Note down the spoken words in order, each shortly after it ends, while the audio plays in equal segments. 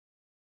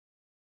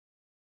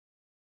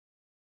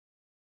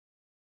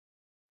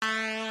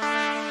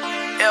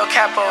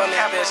Capo in this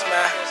bitch,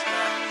 man.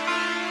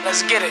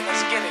 Let's get it.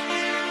 Let's get it.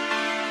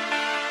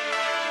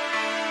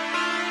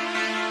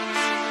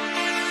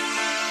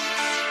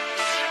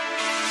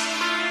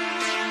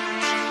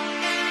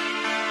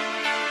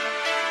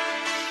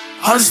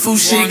 All this fool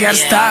shit gotta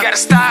stop.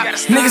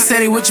 Niggas say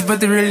they with you, but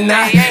they really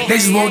not. They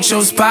just want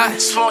your spot.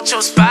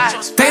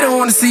 They don't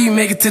wanna see you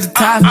make it to the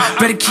top.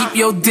 Better keep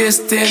your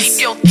distance.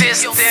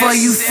 Before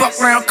you fuck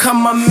around,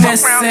 come a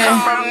missing.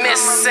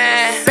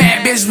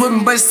 Bad bitch with me,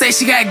 but say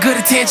she got good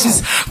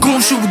intentions. Gon'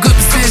 shoot with good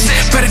precision.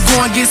 Better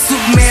go and get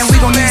Superman, we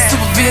gon' need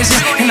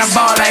supervision. And I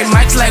ball like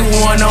Mike's like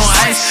one on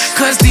ice.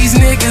 Cause these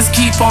niggas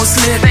keep on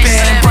slipping.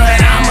 But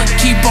I'ma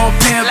keep on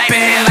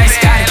pimping like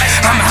Scotty.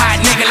 I'm a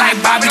hot nigga like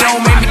Bobby,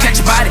 don't make me catch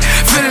a body.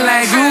 Feeling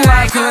like Guru,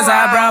 cause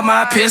I brought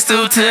my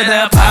pistol to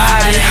the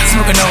party.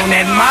 Smoking on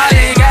that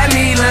Molly, got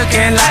me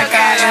looking like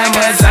I am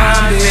a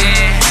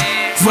zombie.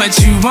 What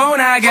you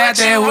want, I got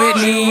that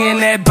Whitney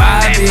and that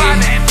Bobby.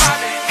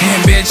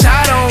 And bitch,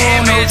 I don't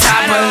want no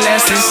top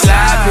unless it's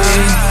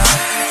sloppy.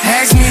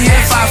 Ask me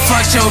if I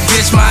fucked your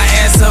bitch, my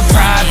answer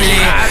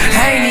probably.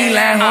 I ain't even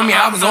lying, homie,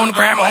 I was on the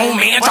ground, my own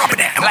man, drop it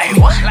down. Like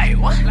what?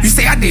 You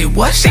say I did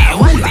what? Shit,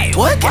 who did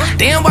what?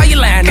 Damn, why you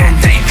lying on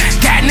me?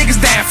 Got niggas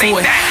down for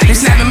it. They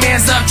snapping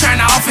mans up, trying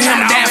to offer him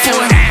a dime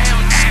for it.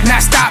 Now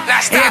stop,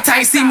 every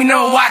time you see me,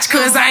 no watch,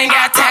 cause I ain't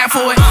got time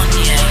for it.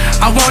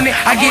 I want it,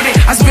 I get it,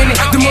 I spend it.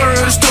 The moral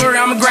of the story,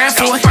 I'ma grind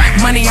for it.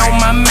 Money on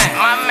my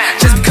mind,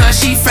 just because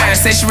she fine,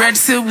 say she ready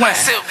to sip wine.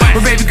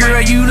 But baby girl,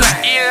 you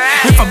lying.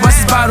 If I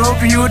bust this bottle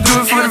open, you would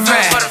do it for the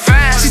vibe.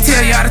 She tell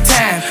you all the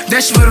time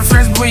that she with her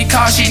friends, but when you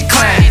call, she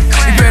decline.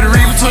 You better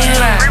read between the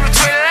lines.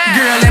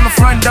 Girl in my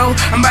front door,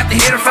 I'm about to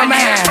hit her from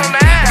behind.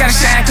 Gotta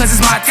shine cause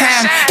it's my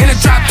time. In the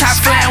drop top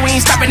flying, we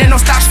ain't stopping in no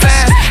stop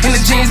flying. In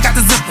the jeans, got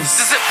the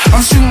zippers.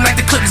 I'm shooting like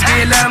the Clippers,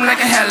 get loud, I'm like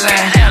a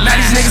headline. Now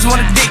these niggas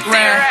want a dick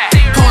ride.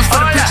 Pose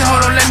for the picture,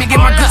 hold on, let me get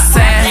my good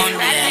side.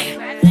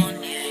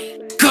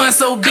 Gun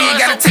so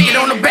big, gotta take it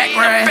on the back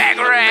ride.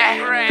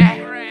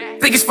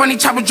 Think it's funny,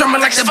 chopper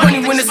drumming like the bunny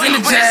when it's in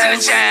the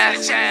jazz.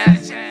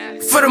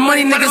 For the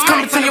money, niggas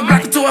coming to your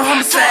block into a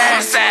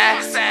homicide.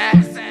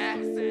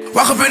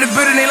 Walk up in the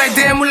building, they like,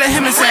 damn, we'll let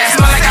him inside.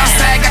 Smell like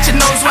outside, got your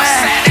nose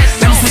wide.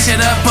 Let me switch it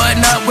up,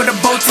 button up with a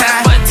bow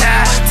tie.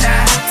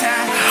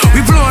 We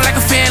blowin' like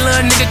a fan,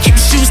 little nigga, keep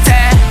your shoes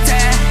tied.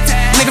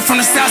 Nigga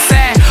from the south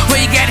side, where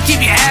you gotta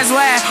keep your eyes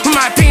wide. With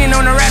my opinion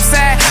on the rap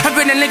side, I've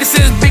been a nigga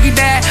since Biggie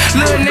died.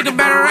 Little nigga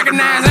better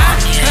recognize, huh?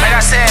 Like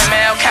I said,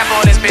 man, Capo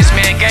in this bitch,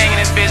 man. Gang in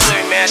this bitch,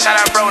 look, man. Shout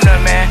out Bro Nut,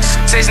 man.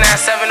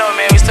 697, man.